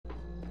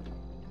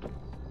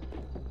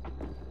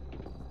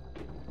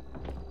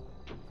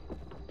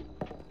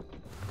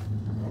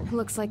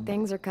Looks like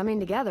things are coming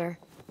together.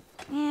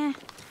 Yeah.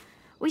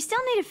 We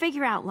still need to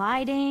figure out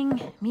lighting,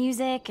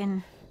 music,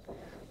 and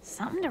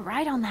something to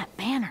write on that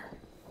banner.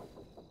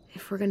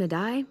 If we're gonna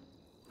die,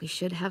 we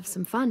should have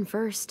some fun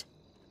first.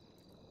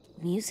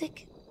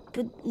 Music?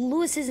 But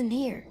Louis isn't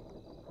here.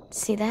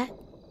 See that?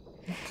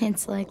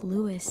 It's like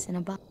Louis in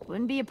a box.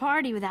 Wouldn't be a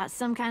party without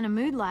some kind of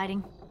mood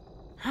lighting.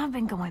 I've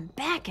been going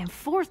back and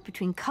forth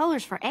between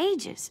colors for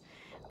ages.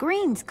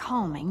 Green's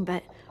calming,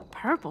 but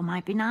purple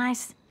might be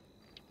nice.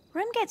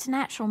 Room gets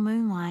natural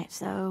moonlight,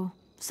 so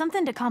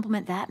something to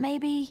complement that,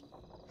 maybe?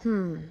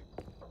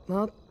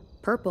 Well,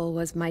 purple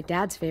was my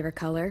dad's favorite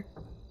color.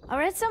 I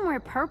read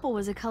somewhere purple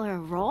was a color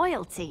of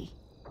royalty.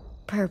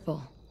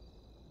 Purple.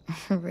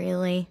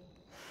 Really?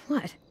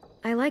 What?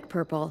 I like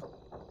purple.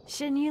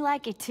 Shouldn't you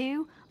like it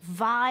too?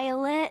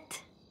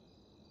 Violet?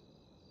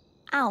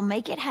 I'll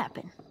make it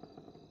happen.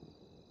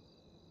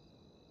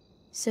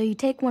 So you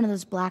take one of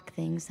those black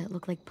things that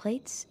look like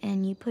plates,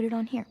 and you put it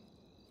on here.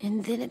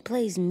 And then it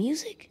plays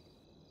music?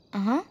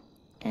 Uh-huh.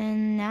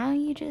 And now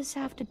you just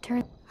have to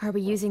turn... Are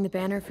we using the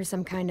banner for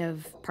some kind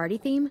of party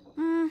theme?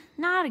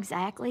 Not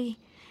exactly.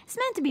 It's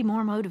meant to be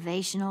more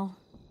motivational.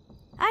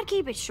 I'd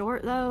keep it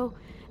short, though.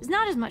 There's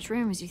not as much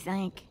room as you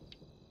think.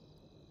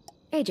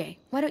 AJ,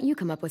 why don't you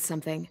come up with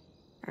something?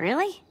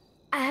 Really?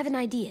 I have an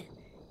idea.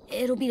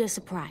 It'll be a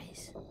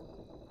surprise.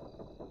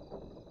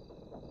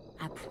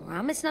 I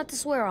promise not to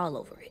swear all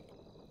over it.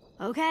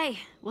 Okay,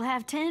 we'll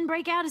have 10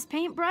 break out his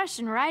paintbrush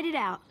and write it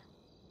out.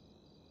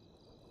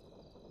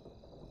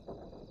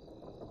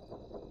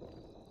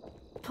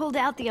 Pulled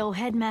out the old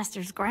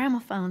headmaster's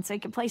gramophone so he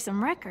could play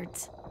some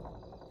records.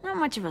 Not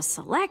much of a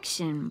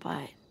selection,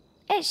 but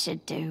it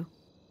should do.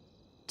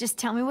 Just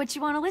tell me what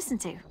you want to listen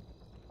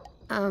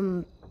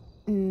to.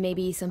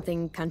 Maybe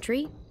something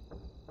country?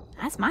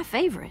 That's my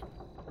favorite.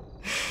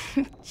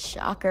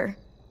 Shocker.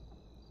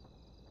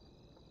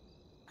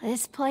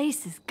 This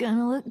place is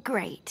gonna look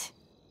great.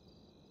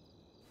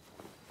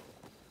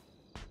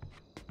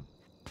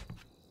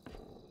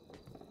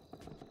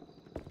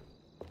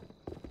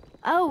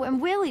 Oh,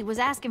 and Willie was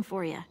asking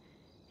for you.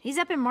 He's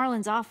up in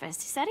Marlin's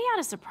office. He said he had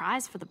a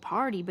surprise for the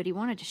party, but he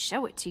wanted to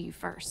show it to you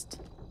first.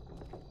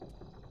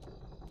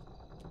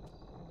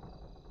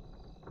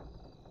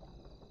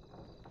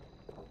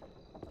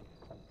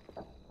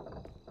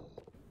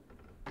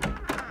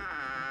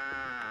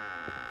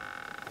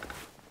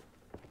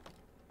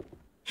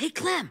 Hey,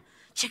 Clem,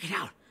 check it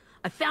out.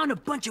 I found a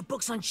bunch of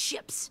books on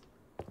ships.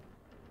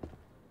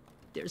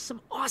 There's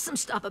some awesome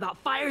stuff about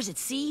fires at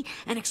sea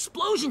and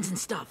explosions and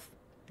stuff.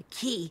 The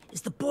key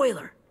is the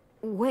boiler.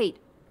 Wait,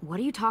 what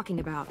are you talking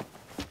about?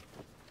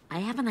 I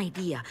have an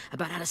idea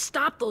about how to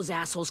stop those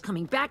assholes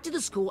coming back to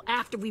the school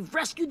after we've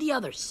rescued the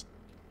others.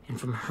 And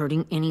from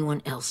hurting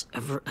anyone else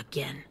ever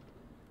again.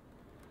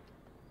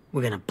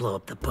 We're gonna blow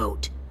up the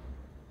boat.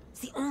 It's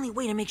the only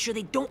way to make sure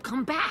they don't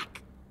come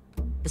back.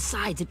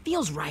 Besides, it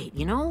feels right,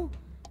 you know?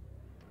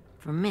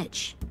 For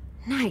Mitch.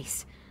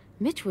 Nice.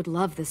 Mitch would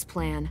love this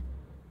plan.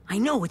 I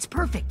know, it's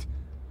perfect.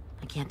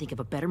 I can't think of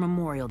a better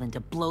memorial than to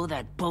blow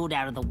that boat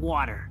out of the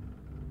water.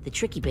 The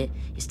tricky bit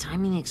is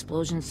timing the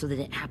explosion so that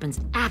it happens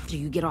after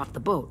you get off the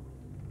boat.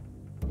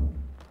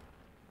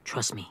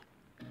 Trust me,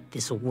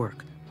 this'll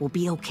work. We'll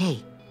be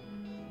okay.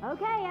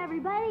 Okay,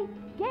 everybody,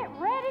 get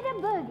ready to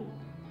boogie.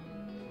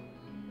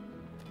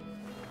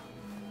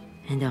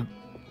 And,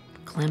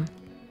 Clem,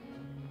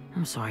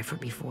 I'm sorry for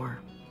before.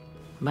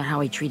 About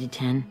how I treated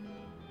Ten.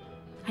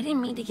 I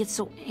didn't mean to get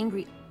so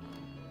angry.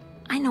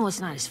 I know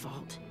it's not his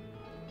fault.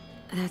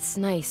 That's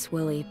nice,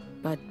 Willie,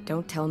 but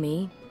don't tell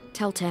me.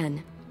 Tell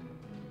 10.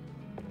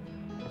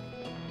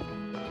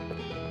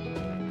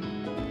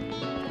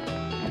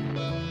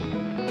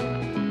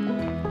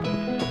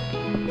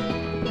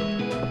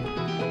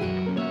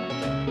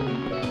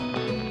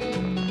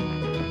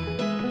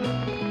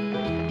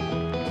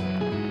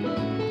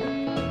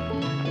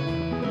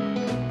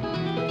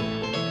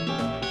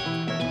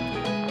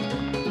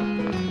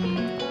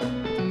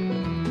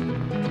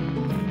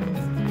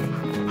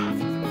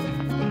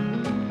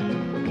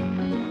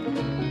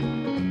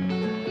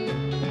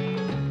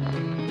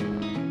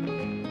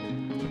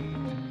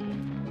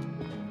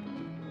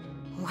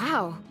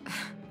 Wow,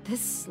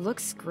 this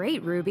looks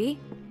great, Ruby.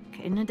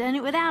 Couldn't have done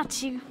it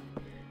without you.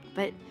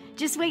 But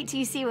just wait till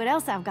you see what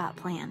else I've got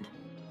planned.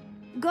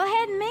 Go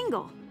ahead and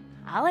mingle.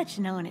 I'll let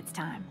you know when it's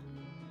time.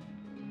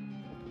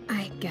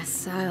 I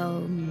guess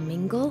I'll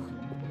mingle?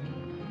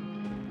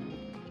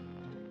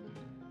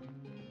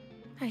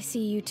 I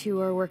see you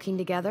two are working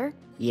together.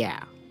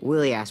 Yeah,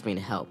 Willie asked me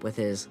to help with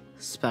his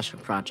special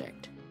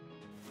project.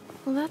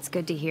 Well, that's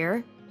good to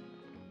hear.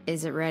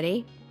 Is it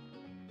ready?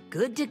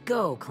 Good to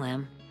go,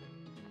 Clem.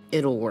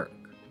 It'll work.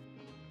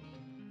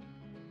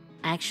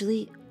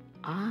 Actually,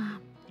 I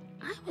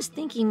was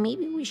thinking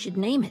maybe we should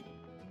name it.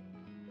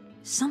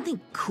 Something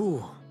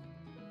cool.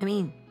 I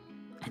mean,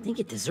 I think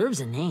it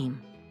deserves a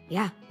name.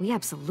 Yeah, we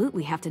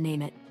absolutely have to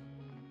name it.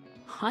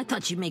 I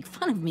thought you'd make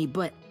fun of me,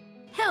 but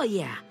hell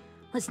yeah.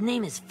 Let's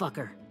name this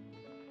fucker.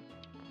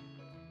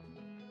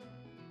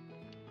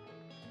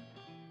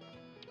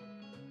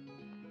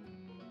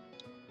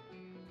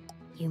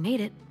 You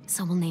made it,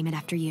 so we'll name it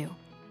after you.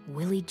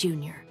 Willie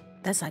Jr.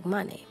 That's like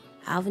my name,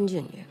 Alvin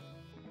Jr.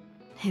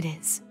 It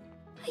is.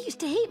 I used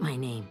to hate my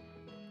name.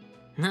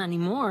 Not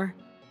anymore.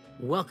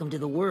 Welcome to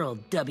the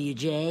world,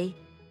 WJ.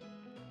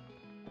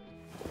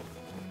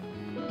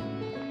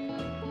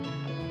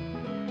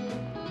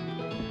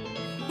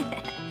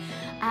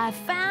 I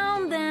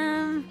found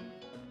them.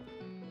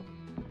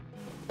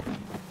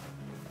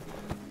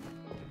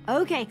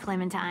 Okay,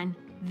 Clementine.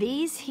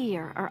 These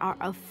here are our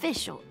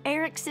official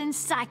Erickson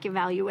psych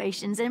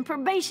evaluations and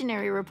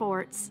probationary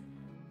reports.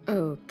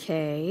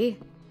 Okay.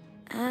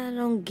 I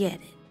don't get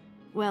it.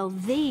 Well,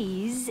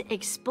 these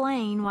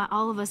explain why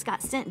all of us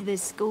got sent to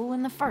this school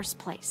in the first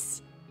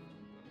place.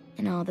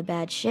 And all the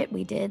bad shit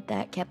we did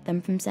that kept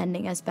them from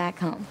sending us back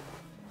home.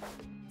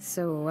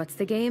 So what's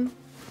the game?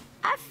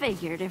 I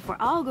figured if we're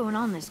all going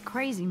on this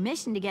crazy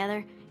mission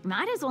together, you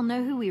might as well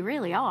know who we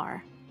really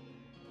are.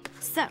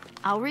 So,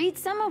 I'll read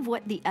some of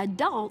what the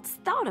adults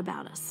thought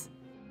about us.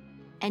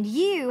 And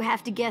you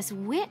have to guess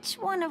which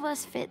one of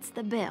us fits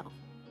the bill.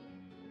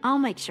 I'll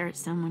make sure it's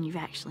someone you've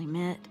actually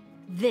met.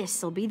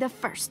 This'll be the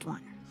first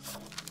one.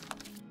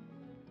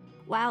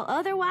 While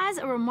otherwise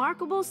a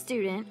remarkable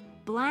student,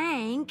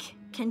 blank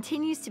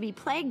continues to be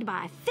plagued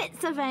by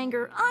fits of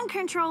anger,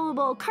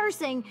 uncontrollable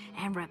cursing,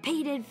 and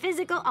repeated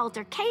physical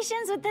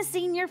altercations with the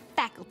senior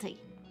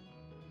faculty.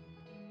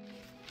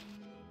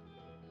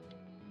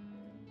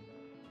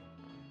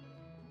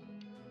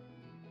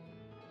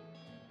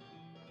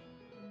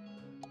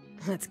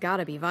 That's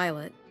gotta be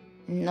Violet.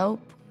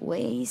 Nope,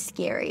 way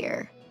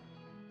scarier.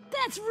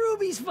 That's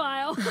Ruby's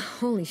file.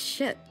 Holy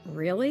shit,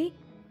 really?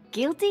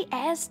 Guilty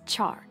as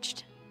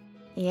charged.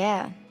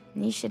 Yeah,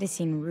 you should have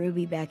seen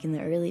Ruby back in the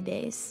early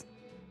days.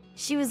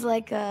 She was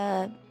like,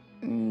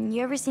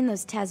 you ever seen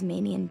those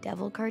Tasmanian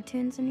devil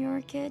cartoons when you were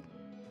a kid?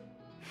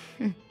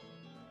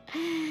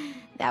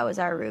 That was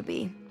our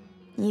Ruby.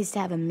 He used to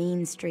have a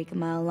mean streak a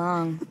mile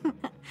long.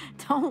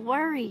 Don't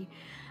worry,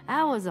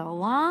 that was a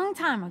long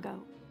time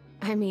ago.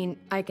 I mean,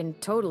 I can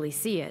totally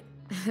see it.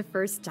 The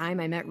first time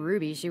I met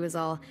Ruby, she was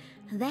all,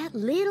 that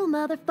little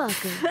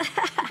motherfucker.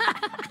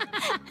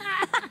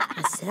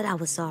 I said I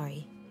was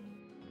sorry.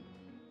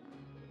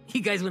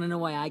 You guys want to know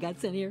why I got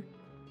sent here?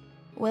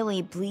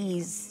 Willie,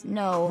 please,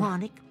 no.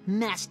 Chronic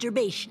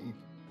masturbation.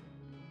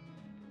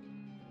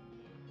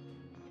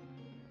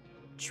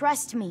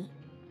 Trust me.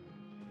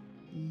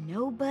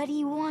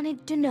 Nobody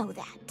wanted to know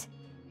that.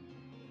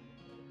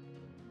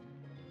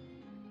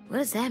 What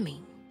does that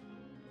mean?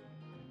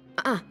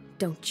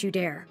 Don't you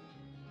dare.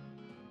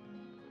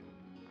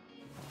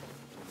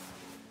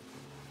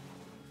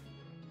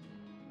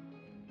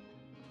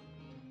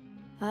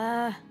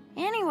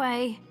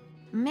 Anyway,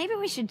 maybe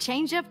we should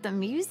change up the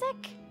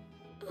music?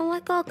 I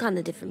like all kind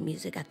of different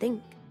music, I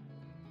think.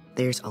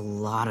 There's a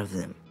lot of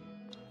them.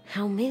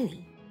 How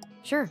many?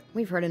 Sure,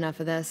 we've heard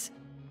enough of this.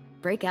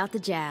 Break out the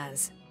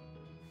jazz.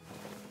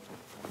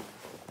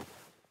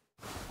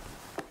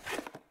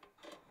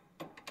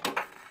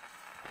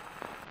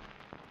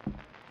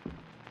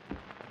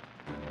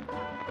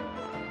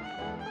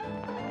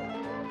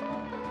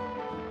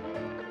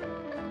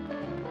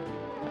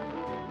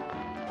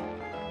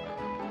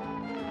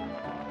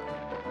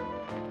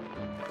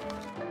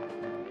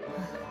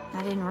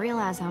 I didn't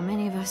realize how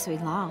many of us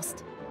we'd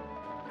lost.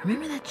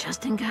 Remember that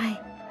Justin guy?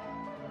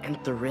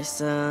 And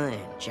Theresa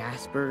and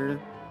Jasper,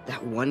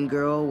 that one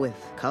girl with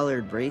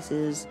colored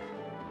braces,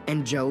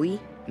 and Joey,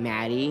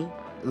 Maddie,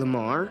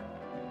 Lamar.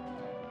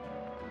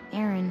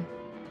 Aaron.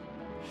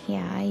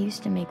 Yeah, I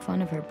used to make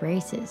fun of her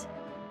braces.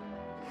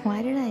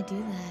 Why did I do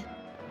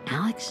that?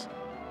 Alex,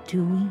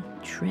 Dewey,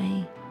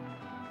 Trey,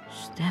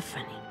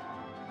 Stephanie.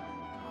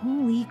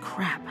 Holy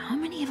crap, how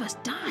many of us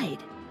died?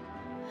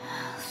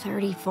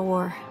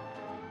 34.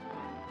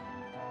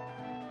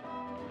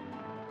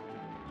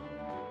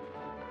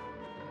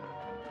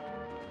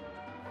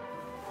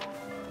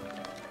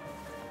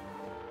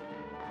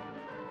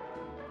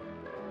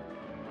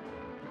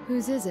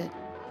 Whose is it?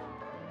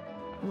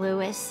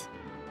 Lewis.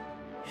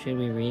 Should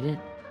we read it?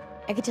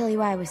 I could tell you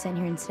why I was sent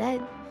here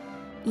instead.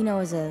 You know,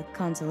 as a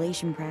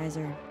consolation prize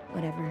or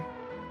whatever.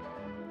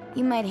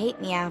 You might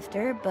hate me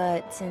after,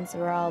 but since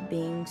we're all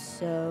being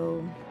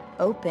so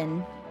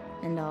open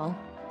and all.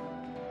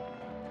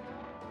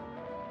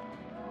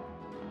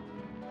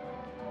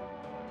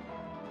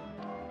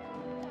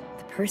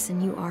 The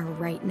person you are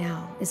right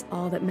now is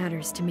all that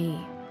matters to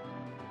me.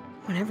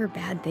 Whatever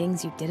bad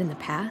things you did in the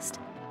past,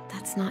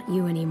 that's not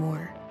you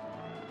anymore.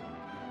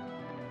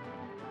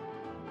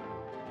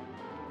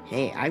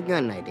 Hey, I've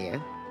got an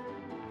idea.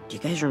 Do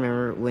you guys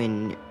remember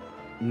when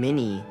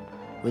Minnie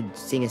would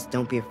sing us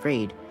Don't Be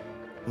Afraid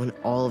when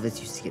all of us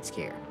used to get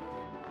scared?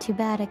 Too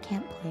bad I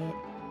can't play it.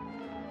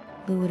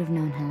 Lou would have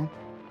known how.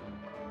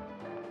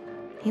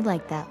 He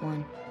liked that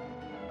one.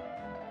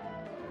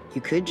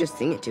 You could just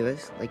sing it to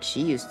us, like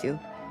she used to.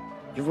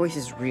 Your voice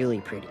is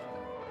really pretty.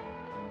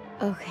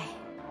 Okay.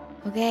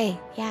 Okay,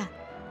 yeah.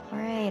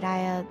 Alright,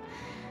 I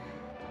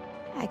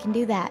can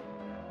do that.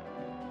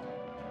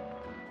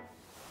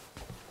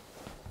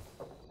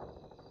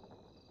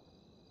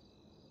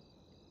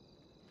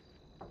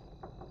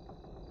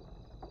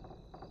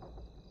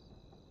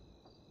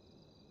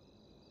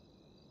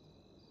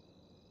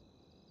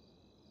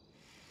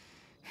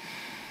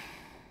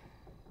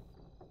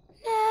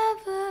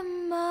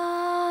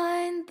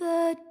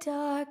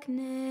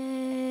 darkness.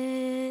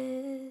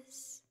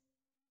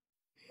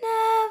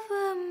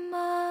 Never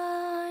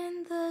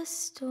mind the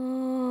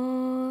storm.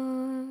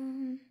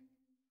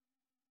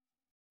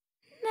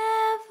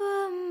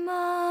 Never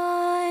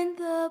mind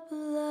the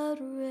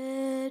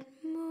blood-red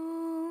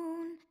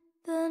moon.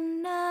 The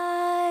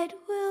night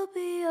will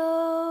be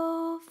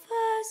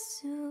over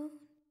soon.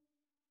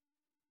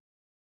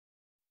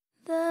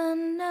 The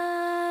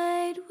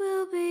night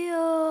will be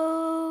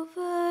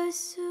over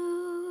soon.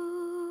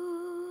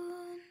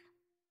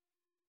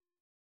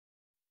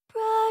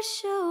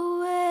 Brush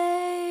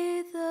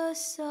away the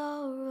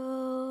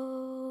sorrow.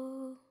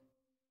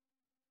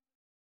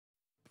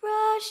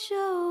 Brush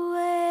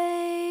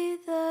away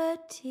the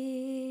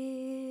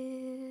tears.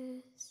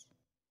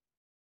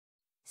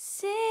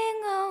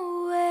 Sing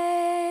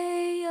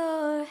away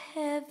your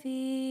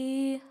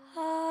heavy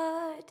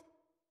heart.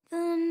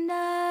 The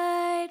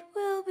night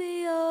will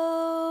be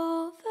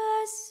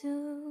over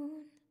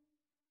soon.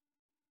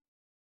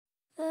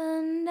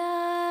 The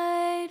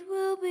night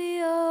will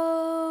be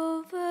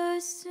over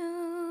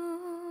soon.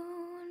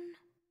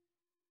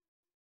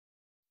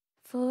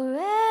 For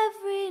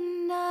every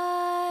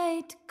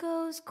night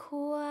goes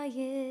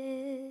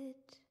quiet,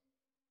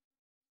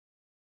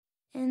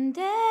 and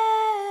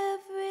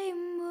every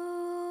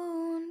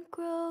moon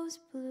grows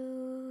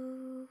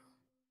blue.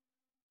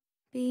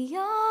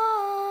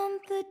 Beyond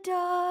the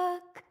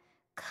dark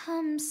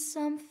comes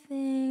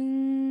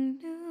something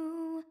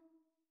new.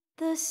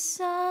 The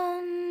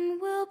sun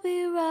will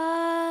be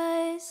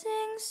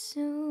rising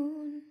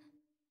soon.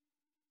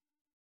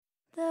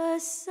 The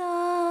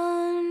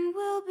sun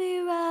will be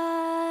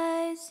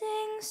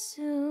rising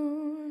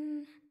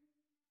soon.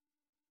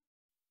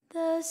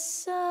 The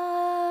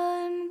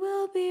sun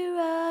will be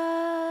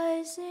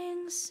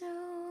rising soon.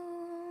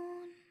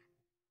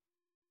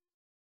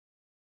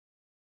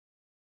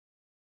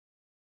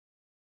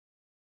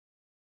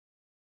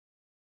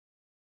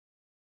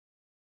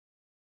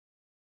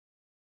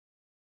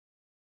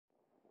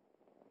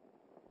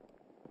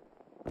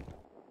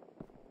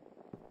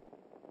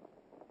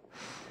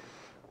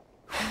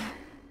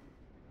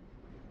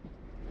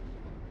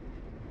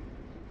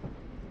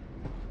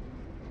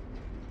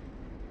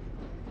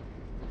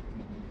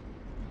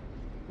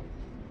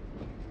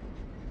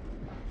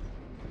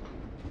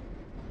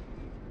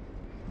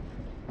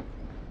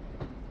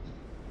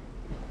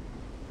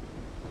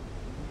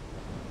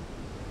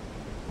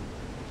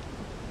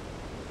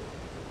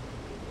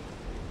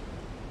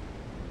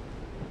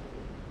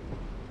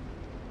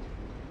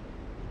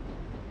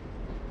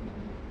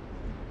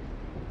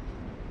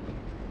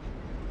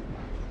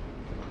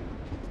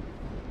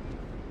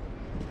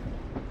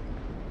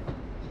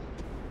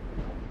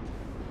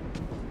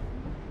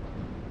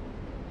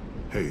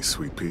 Hey,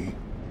 Sweet Pea.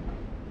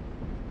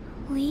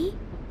 Lee?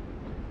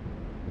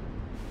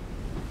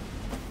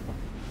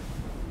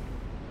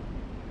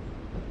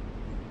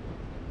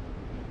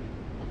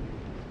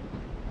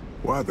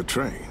 Why the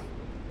train?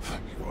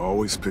 You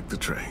always pick the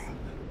train.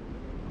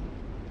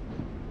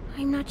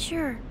 I'm not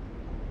sure.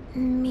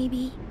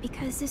 Maybe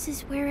because this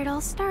is where it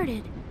all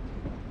started.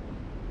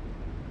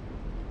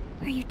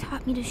 Where you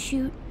taught me to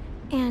shoot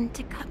and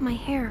to cut my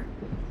hair.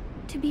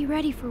 To be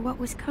ready for what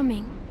was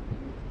coming.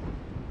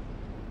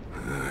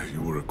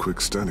 You were a quick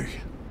study.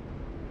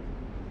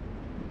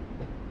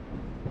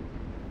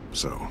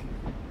 So,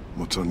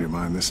 what's on your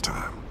mind this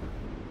time?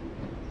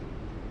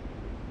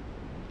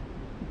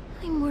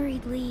 I'm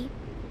worried, Lee.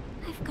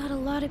 I've got a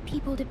lot of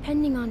people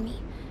depending on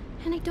me,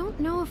 and I don't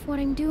know if what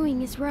I'm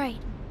doing is right.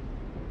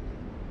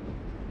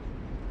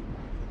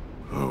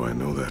 Oh, I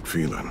know that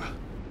feeling.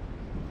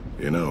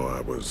 You know, I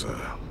was,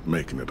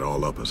 making it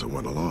all up as I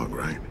went along,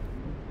 right?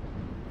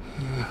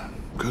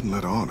 Couldn't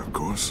let on, of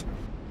course.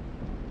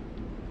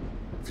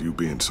 With you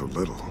being so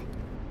little.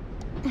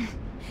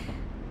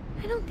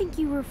 I don't think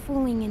you were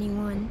fooling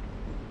anyone.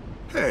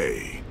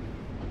 Hey!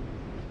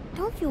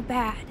 Don't feel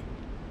bad.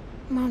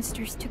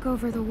 Monsters took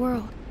over the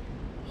world,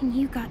 and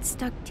you got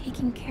stuck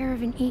taking care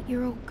of an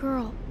 8-year-old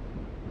girl.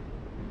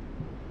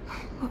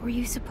 What were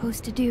you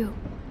supposed to do?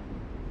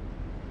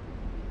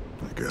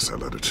 I guess I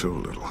let it show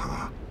a little,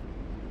 huh?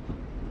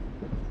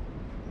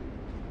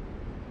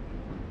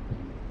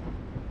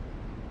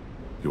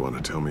 You want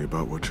to tell me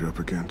about what you're up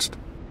against?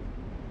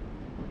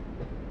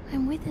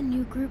 I'm with a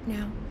new group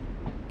now,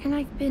 and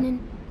I've been in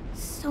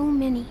so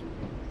many,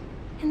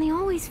 and they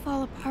always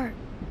fall apart.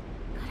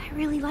 But I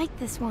really like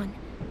this one.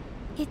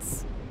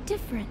 It's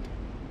different.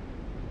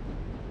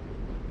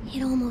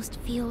 It almost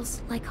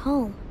feels like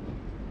home.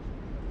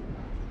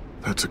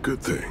 That's a good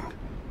thing.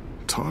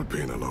 It's hard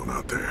being alone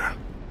out there.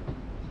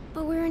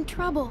 But we're in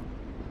trouble.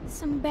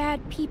 Some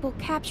bad people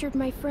captured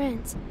my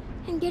friends,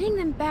 and getting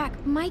them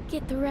back might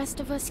get the rest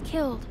of us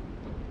killed.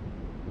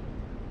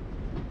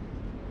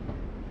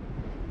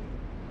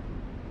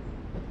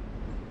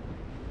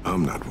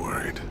 I'm not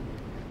worried.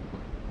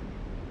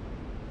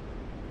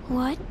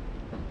 What?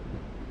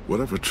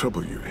 Whatever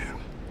trouble you're in,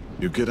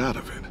 you get out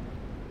of it.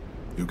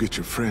 You get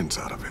your friends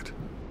out of it.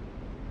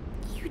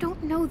 You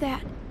don't know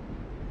that.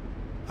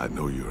 I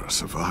know you're a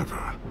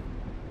survivor.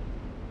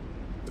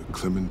 The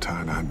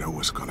Clementine I know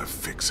is gonna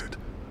fix it.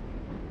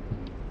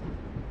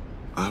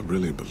 I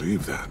really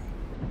believe that.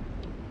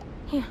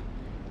 Yeah,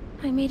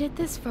 I made it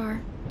this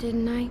far,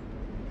 didn't I?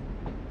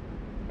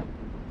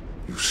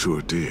 You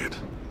sure did,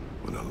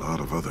 when a lot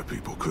of other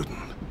people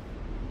couldn't.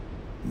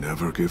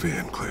 Never give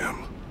in,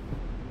 Clem.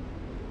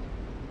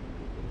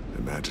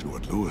 Imagine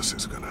what Lewis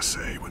is gonna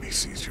say when he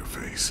sees your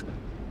face.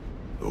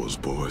 Those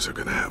boys are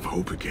gonna have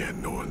hope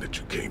again, knowing that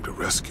you came to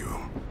rescue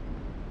them.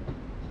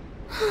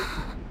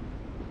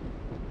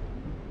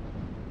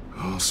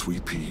 Oh,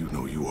 Sweet Pea, you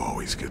know you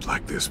always get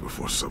like this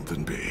before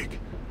something big.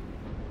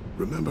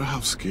 Remember how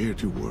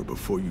scared you were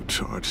before you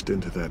charged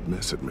into that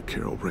mess at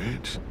McCarroll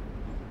Ranch?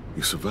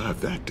 You survived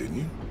that, didn't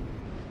you?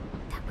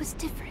 That was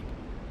different.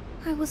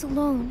 I was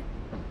alone.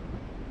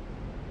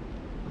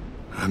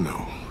 I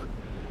know.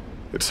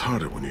 It's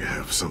harder when you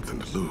have something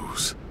to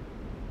lose.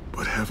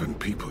 But having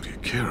people you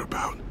care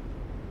about,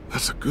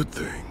 that's a good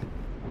thing.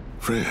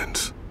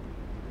 Friends.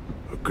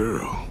 A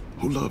girl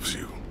who loves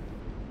you.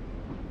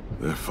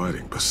 They're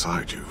fighting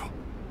beside you.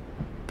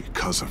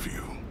 Because of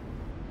you.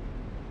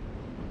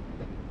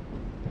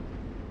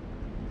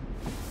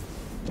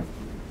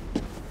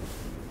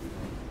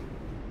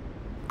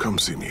 Come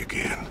see me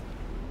again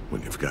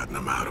when you've gotten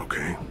them out,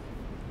 okay?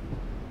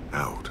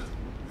 Out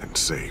and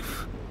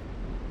safe.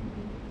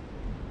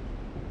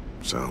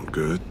 Sound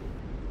good?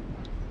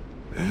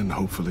 And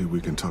hopefully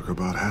we can talk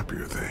about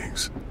happier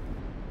things.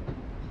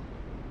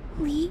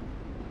 Lee,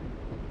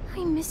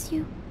 I miss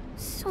you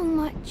so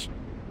much.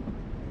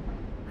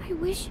 I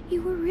wish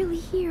you were really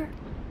here.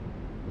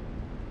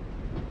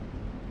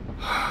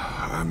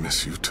 I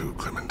miss you too,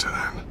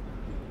 Clementine.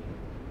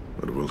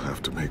 But we'll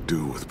have to make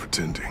do with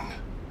pretending.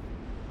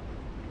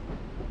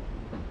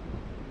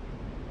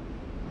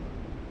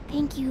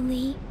 Thank you,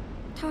 Lee.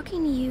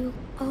 Talking to you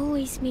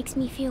always makes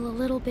me feel a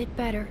little bit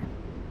better.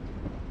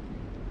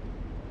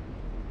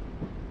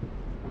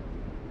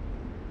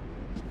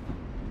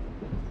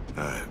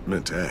 I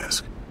meant to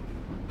ask,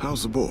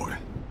 how's the boy?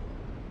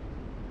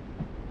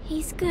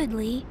 He's good,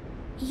 Lee.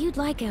 You'd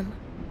like him.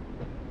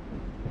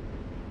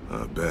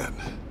 I bet.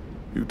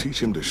 You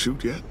teach him to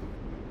shoot yet?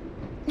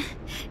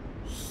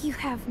 You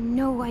have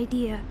no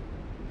idea.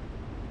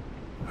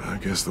 I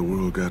guess the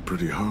world got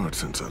pretty hard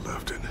since I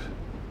left it.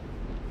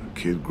 A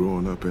kid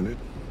growing up in it,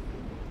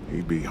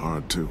 he'd be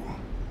hard too.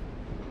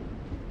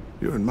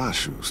 You're in my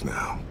shoes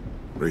now,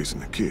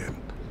 raising a kid.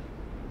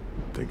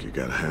 Think you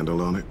got a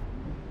handle on it?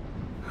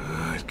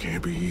 It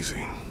can't be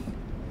easy.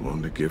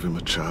 Wanting to give him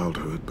a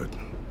childhood, but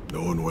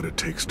knowing what it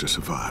takes to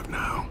survive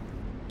now.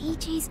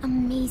 AJ's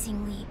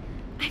amazing, Lee.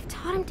 I've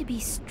taught him to be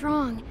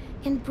strong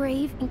and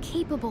brave and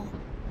capable.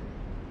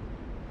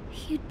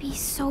 He'd be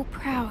so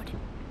proud.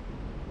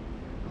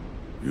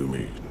 You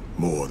mean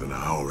more than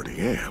I already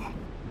am?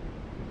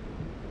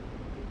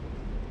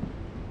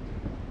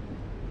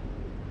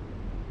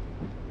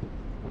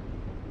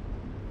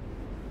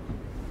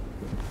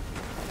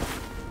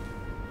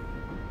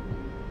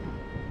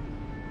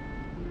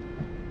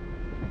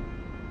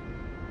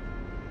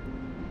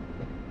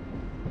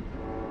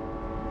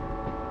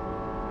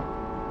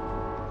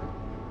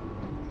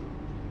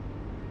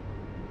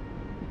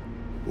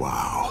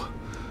 Wow.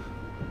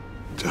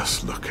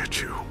 Just look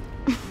at you.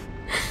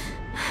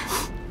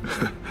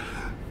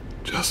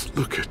 Just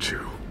look at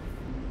you.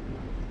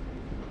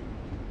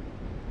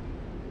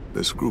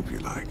 This group you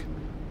like,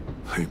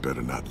 they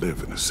better not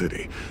live in a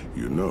city.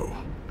 You know,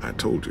 I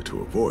told you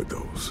to avoid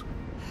those.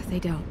 They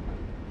don't.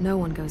 No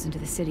one goes into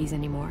the cities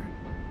anymore.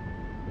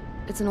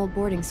 It's an old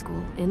boarding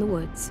school in the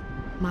woods,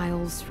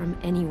 miles from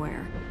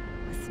anywhere,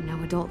 with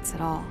no adults at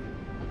all.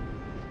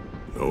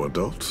 No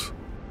adults?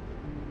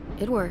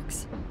 It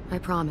works, I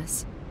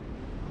promise.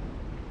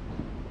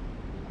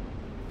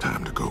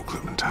 Time to go,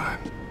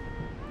 Clementine.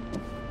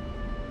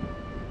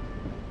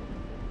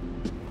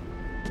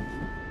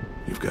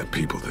 You've got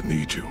people that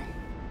need you.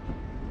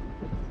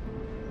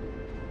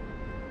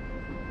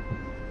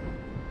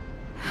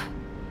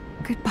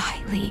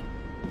 Goodbye, Lee.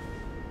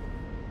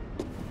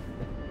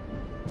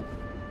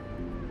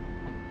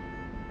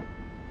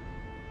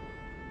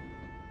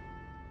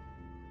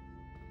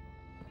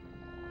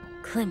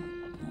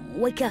 Clem,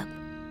 wake up.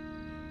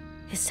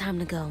 It's time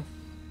to go.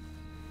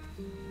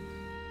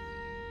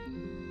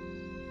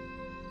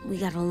 We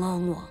got a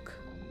long walk.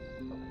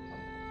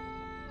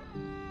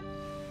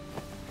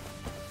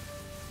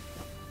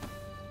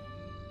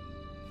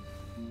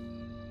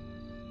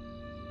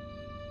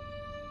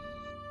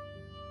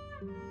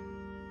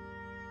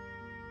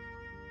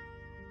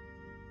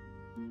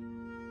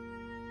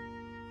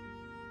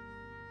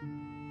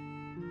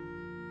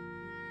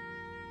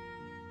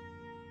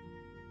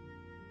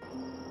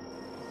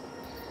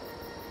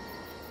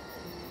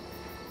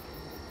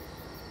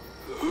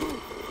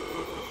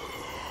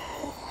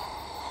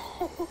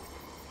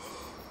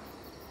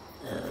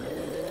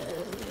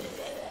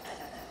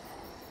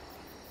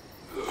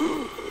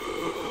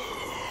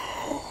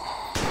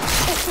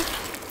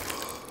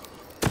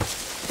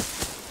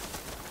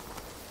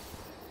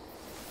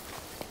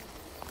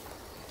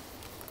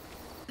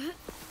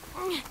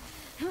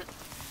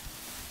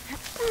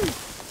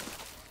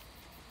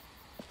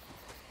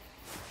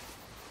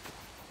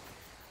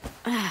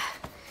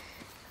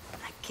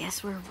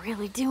 Guess we're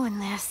really doing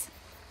this.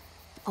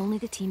 Only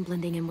the team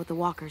blending in with the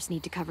walkers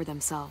need to cover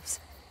themselves.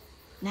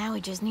 Now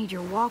we just need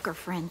your walker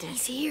friend to...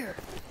 He's here.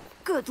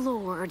 Good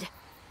lord.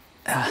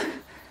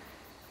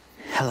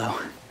 Hello.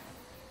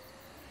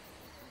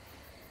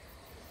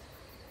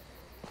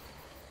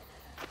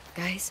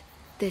 Guys,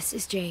 this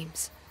is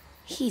James.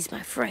 He's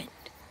my friend.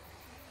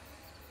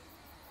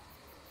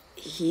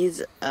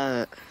 He's,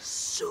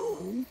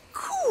 So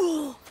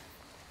cool!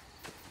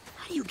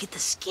 How do you get the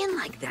skin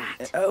like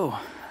that?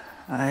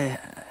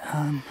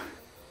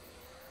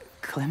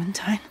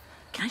 Clementine?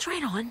 Can I try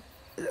it on?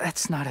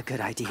 That's not a good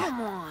idea.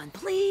 Come on,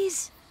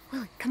 please.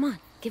 Willie, come on.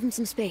 Give him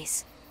some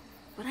space.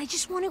 But I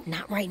just want to...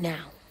 Not right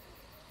now.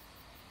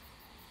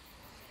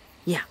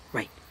 Yeah,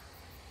 right.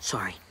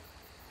 Sorry.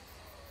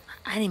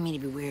 I didn't mean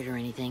to be weird or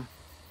anything.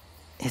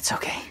 It's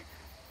okay.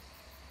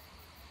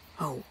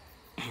 Oh,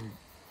 and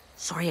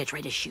sorry I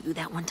tried to shoot you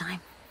that one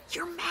time.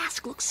 Your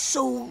mask looks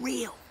so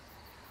real.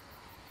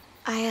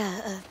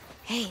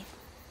 Hey.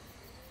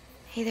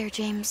 Hey there,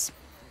 James.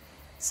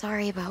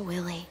 Sorry about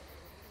Willie.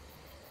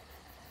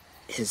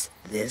 is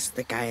this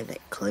the guy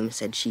that Clem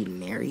said she'd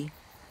marry?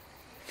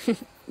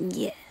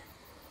 Yeah.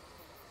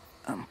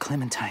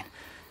 Clementine,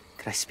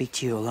 could I speak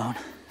to you alone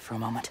for a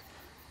moment?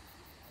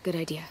 Good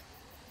idea.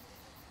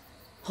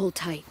 Hold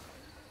tight.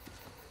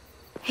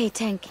 Hey,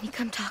 Tank, can you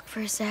come talk for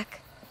a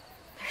sec?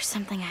 There's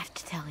something I have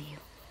to tell you.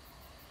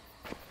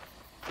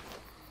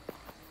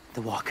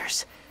 The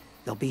walkers.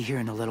 They'll be here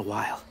in a little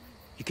while.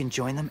 You can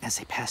join them as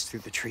they pass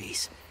through the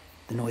trees.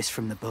 The noise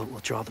from the boat will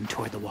draw them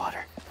toward the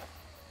water.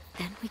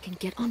 Then we can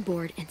get on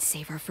board and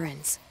save our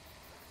friends.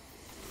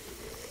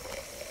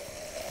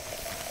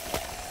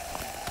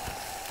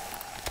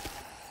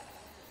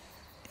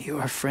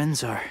 Your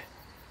friends are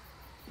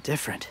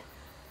different.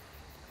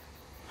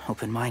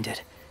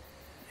 Open-minded.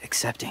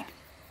 Accepting.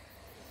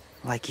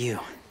 Like you.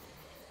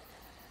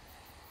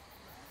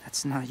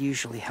 That's not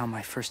usually how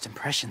my first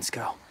impressions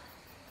go.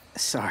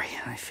 Sorry,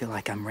 I feel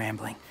like I'm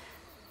rambling.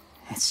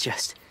 It's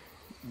just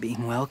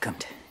being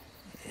welcomed.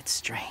 It's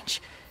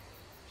strange.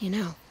 You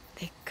know,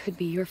 they could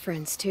be your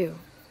friends too.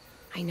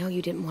 I know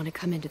you didn't want to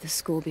come into the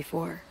school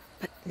before,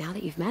 but now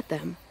that you've met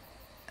them...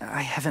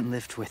 I haven't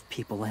lived with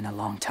people in a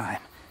long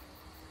time.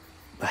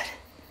 But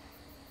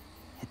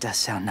it does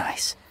sound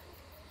nice.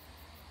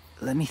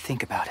 Let me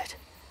think about it.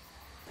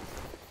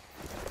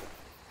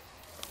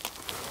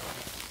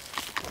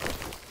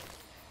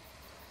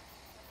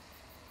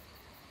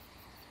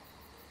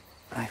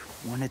 I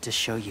wanted to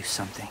show you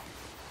something.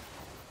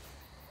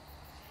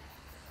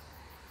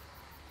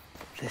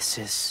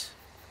 This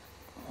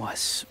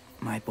was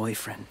my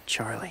boyfriend,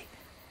 Charlie.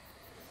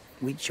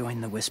 We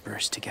joined the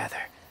Whisperers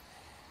together.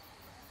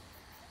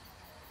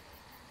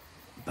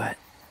 But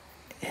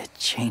it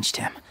changed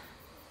him.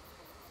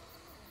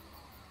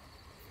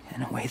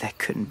 In a way that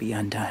couldn't be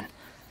undone.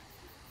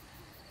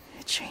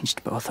 It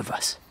changed both of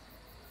us.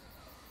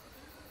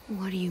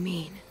 What do you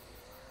mean?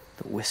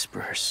 The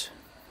Whisperers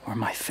were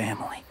my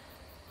family.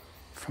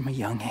 From a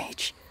young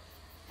age.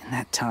 In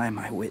that time,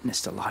 I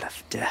witnessed a lot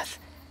of death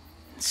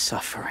and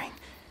suffering.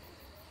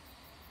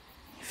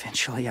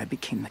 Eventually, I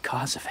became the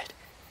cause of it.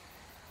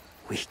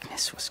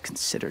 Weakness was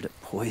considered a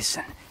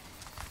poison.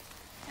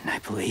 And I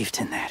believed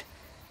in that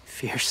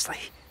fiercely.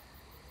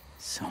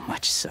 So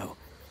much so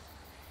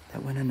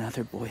that when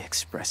another boy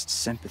expressed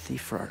sympathy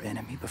for our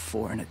enemy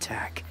before an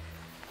attack,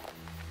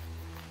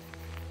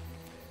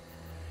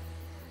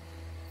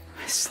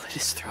 I slit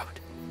his throat.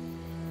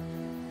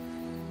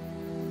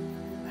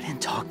 I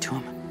didn't talk to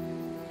him,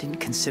 didn't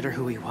consider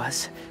who he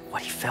was,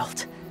 what he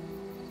felt.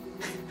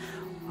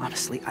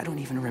 Honestly, I don't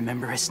even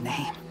remember his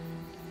name.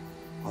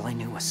 All I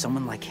knew was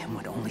someone like him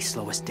would only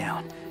slow us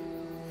down.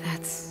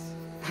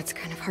 That's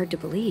kind of hard to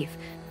believe.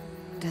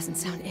 Doesn't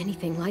sound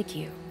anything like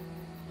you.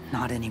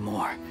 Not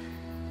anymore,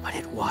 but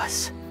it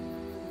was.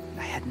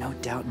 I had no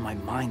doubt in my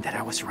mind that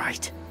I was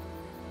right.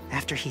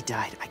 After he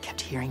died, I kept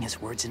hearing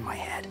his words in my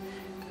head.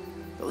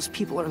 Those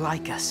people are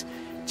like us,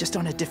 just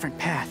on a different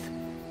path.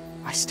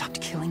 I stopped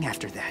killing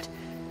after that.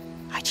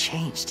 I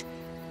changed.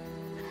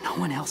 No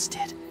one else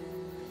did.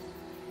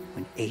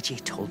 When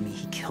AJ told me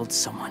he killed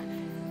someone,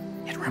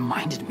 it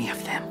reminded me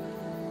of them.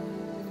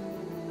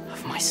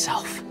 Of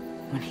myself.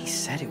 When he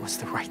said it was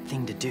the right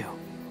thing to do.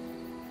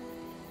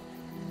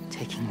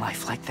 Taking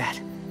life like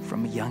that,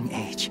 from a young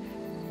age,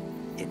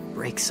 it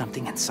breaks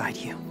something inside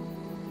you.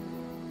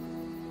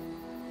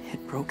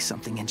 It broke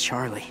something in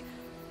Charlie.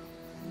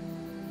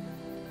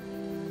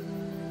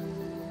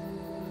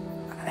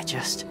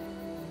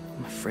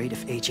 I'm afraid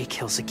if AJ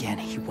kills again,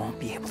 he won't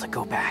be able to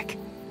go back.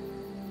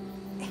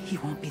 He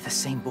won't be the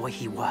same boy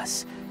he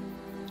was.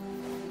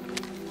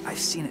 I've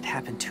seen it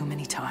happen too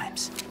many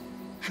times.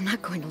 I'm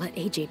not going to let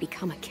AJ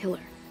become a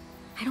killer.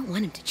 I don't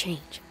want him to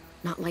change.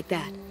 Not like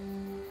that.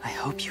 I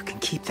hope you can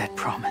keep that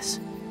promise.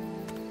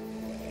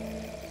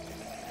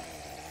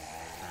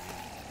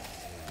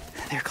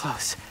 They're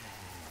close.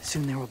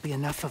 Soon there will be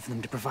enough of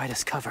them to provide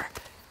us cover.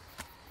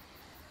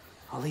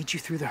 I'll lead you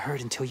through the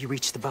herd until you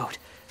reach the boat.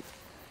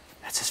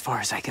 That's as far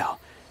as I go.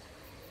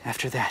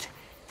 After that,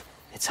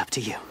 it's up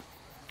to you.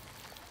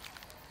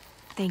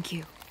 Thank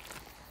you.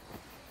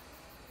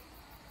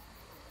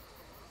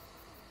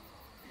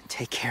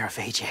 Take care of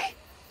AJ.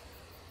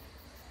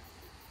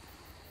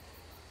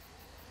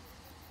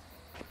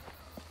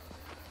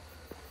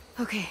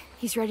 Okay,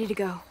 he's ready to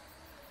go.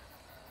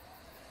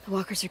 The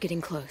walkers are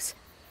getting close.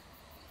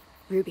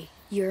 Ruby,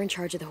 you're in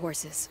charge of the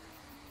horses.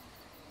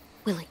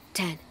 Willie,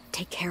 Ted,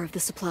 take care of the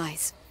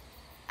supplies.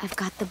 I've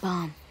got the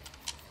bomb.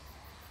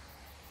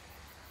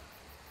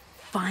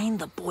 Find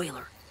the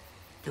boiler.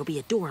 There'll be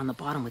a door on the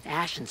bottom with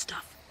ash and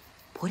stuff.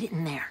 Put it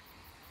in there.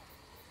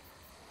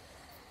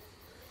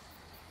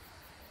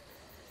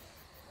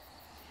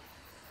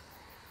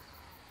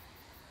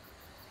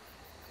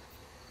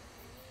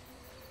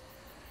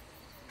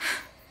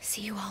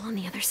 See you all on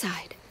the other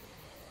side.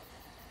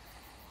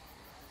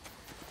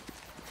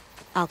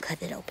 I'll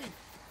cut it open.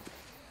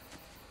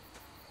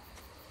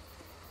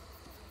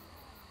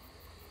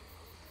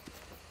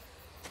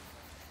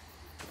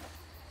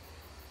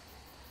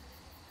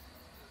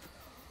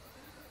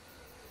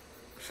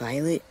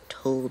 Violet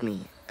told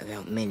me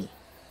about Minnie.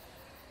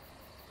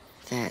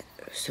 That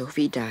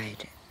Sophie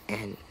died,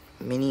 and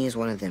Minnie is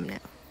one of them now.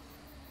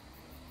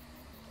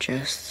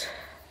 Just...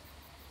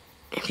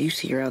 if you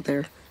see her out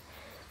there,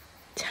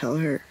 tell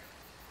her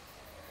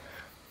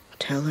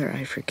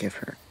I forgive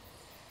her.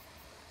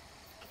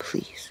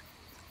 Please.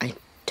 I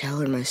tell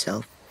her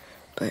myself,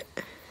 but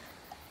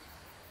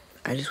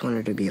I just want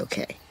her to be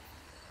okay.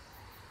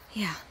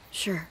 Yeah,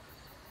 sure.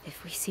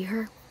 If we see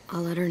her,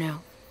 I'll let her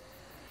know.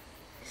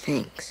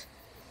 Thanks.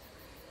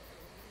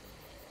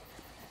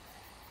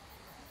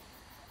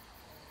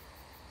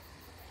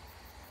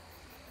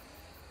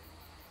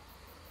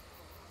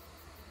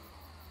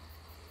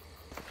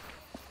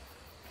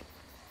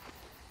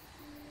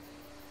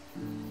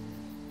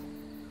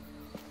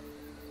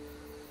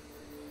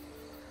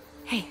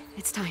 Hey,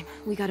 it's time.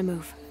 We gotta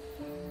move.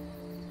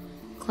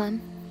 Clem?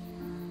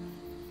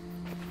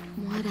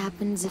 What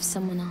happens if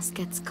someone else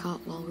gets caught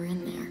while we're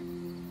in there?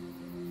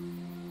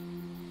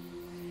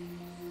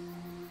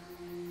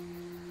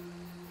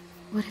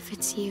 What if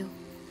it's you?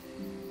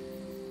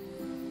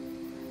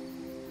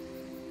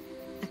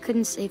 I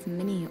couldn't save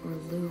Minnie or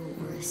Lou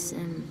or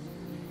Asim.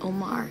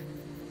 Omar.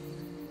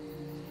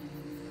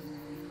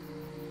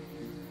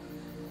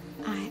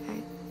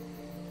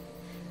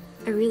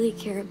 I really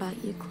care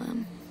about you,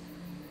 Clem.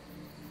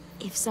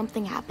 If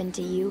something happened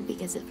to you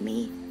because of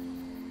me,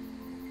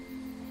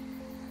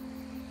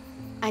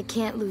 I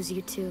can't lose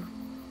you too.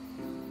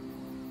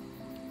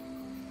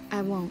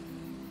 I won't.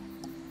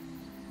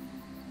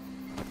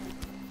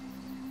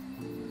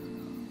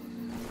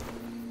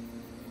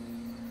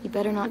 You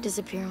better not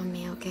disappear on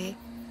me, okay?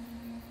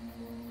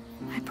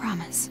 I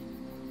promise.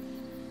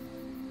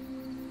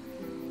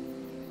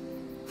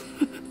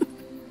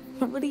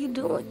 What are you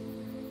doing?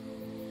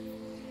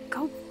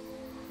 Go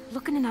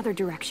look in another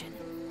direction.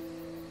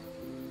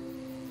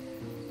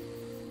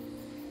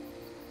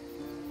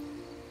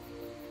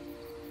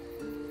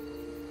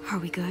 Are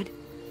we good?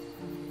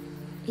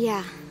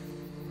 Yeah,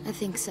 I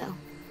think so.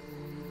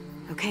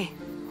 Okay,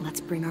 let's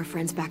bring our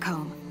friends back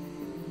home.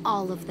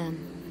 All of them.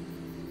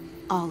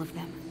 All of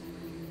them.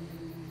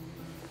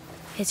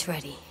 It's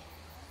ready.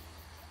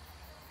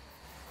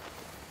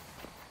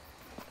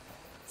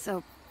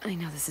 So, I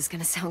know this is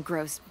gonna sound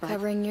gross, but...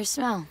 Covering your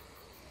smell.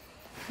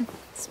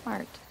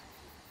 Smart.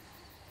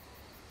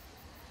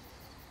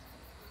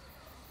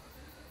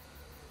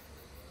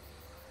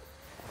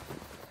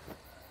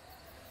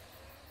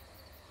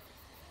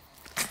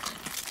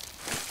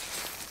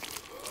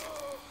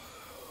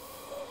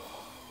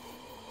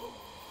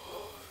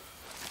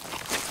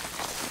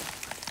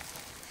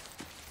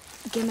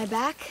 Get my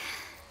back?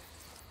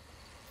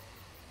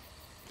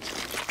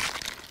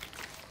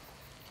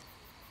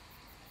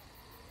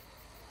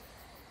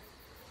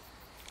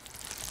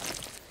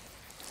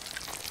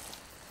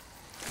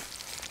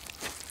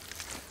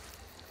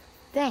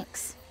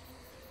 Thanks.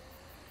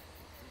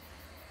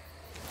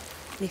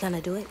 We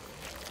gonna do it?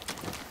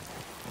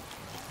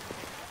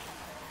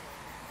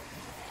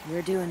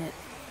 We're doing it.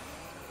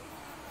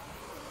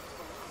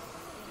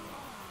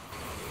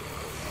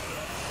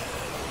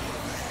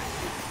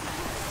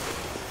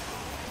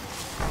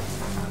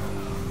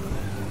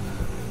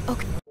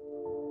 Okay.